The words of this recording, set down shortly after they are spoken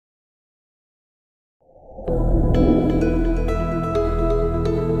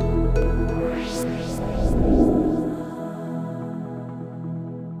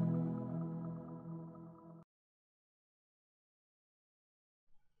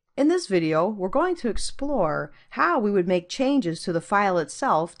In this video, we're going to explore how we would make changes to the file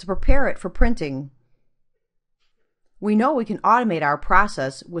itself to prepare it for printing. We know we can automate our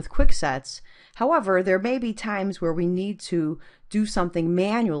process with quick sets. However, there may be times where we need to do something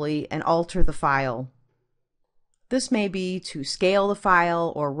manually and alter the file. This may be to scale the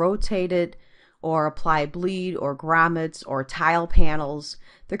file or rotate it, or apply bleed or grommets or tile panels.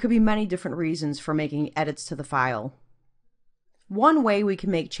 There could be many different reasons for making edits to the file. One way we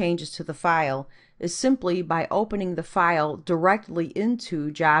can make changes to the file is simply by opening the file directly into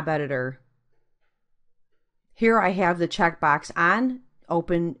Job Editor. Here I have the checkbox on,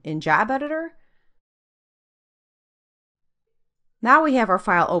 Open in Job Editor. Now we have our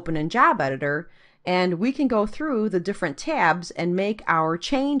file open in Job Editor, and we can go through the different tabs and make our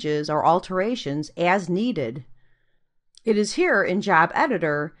changes or alterations as needed. It is here in Job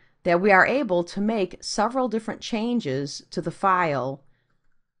Editor that we are able to make several different changes to the file.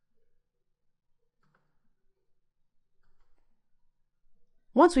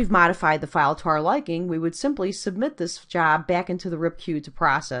 Once we've modified the file to our liking, we would simply submit this job back into the RIP queue to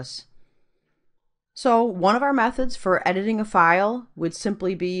process. So one of our methods for editing a file would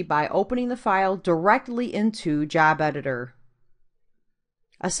simply be by opening the file directly into Job Editor.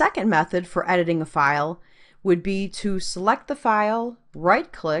 A second method for editing a file would be to select the file,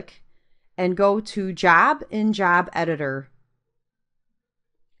 right-click, and go to Job in Job Editor.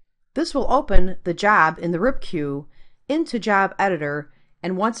 This will open the job in the RIP queue into Job Editor,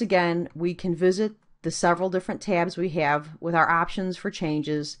 and once again we can visit the several different tabs we have with our options for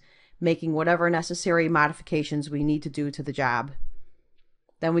changes, making whatever necessary modifications we need to do to the job.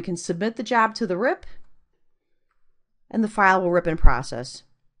 Then we can submit the job to the RIP, and the file will rip and process.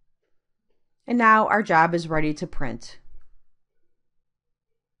 And now our job is ready to print.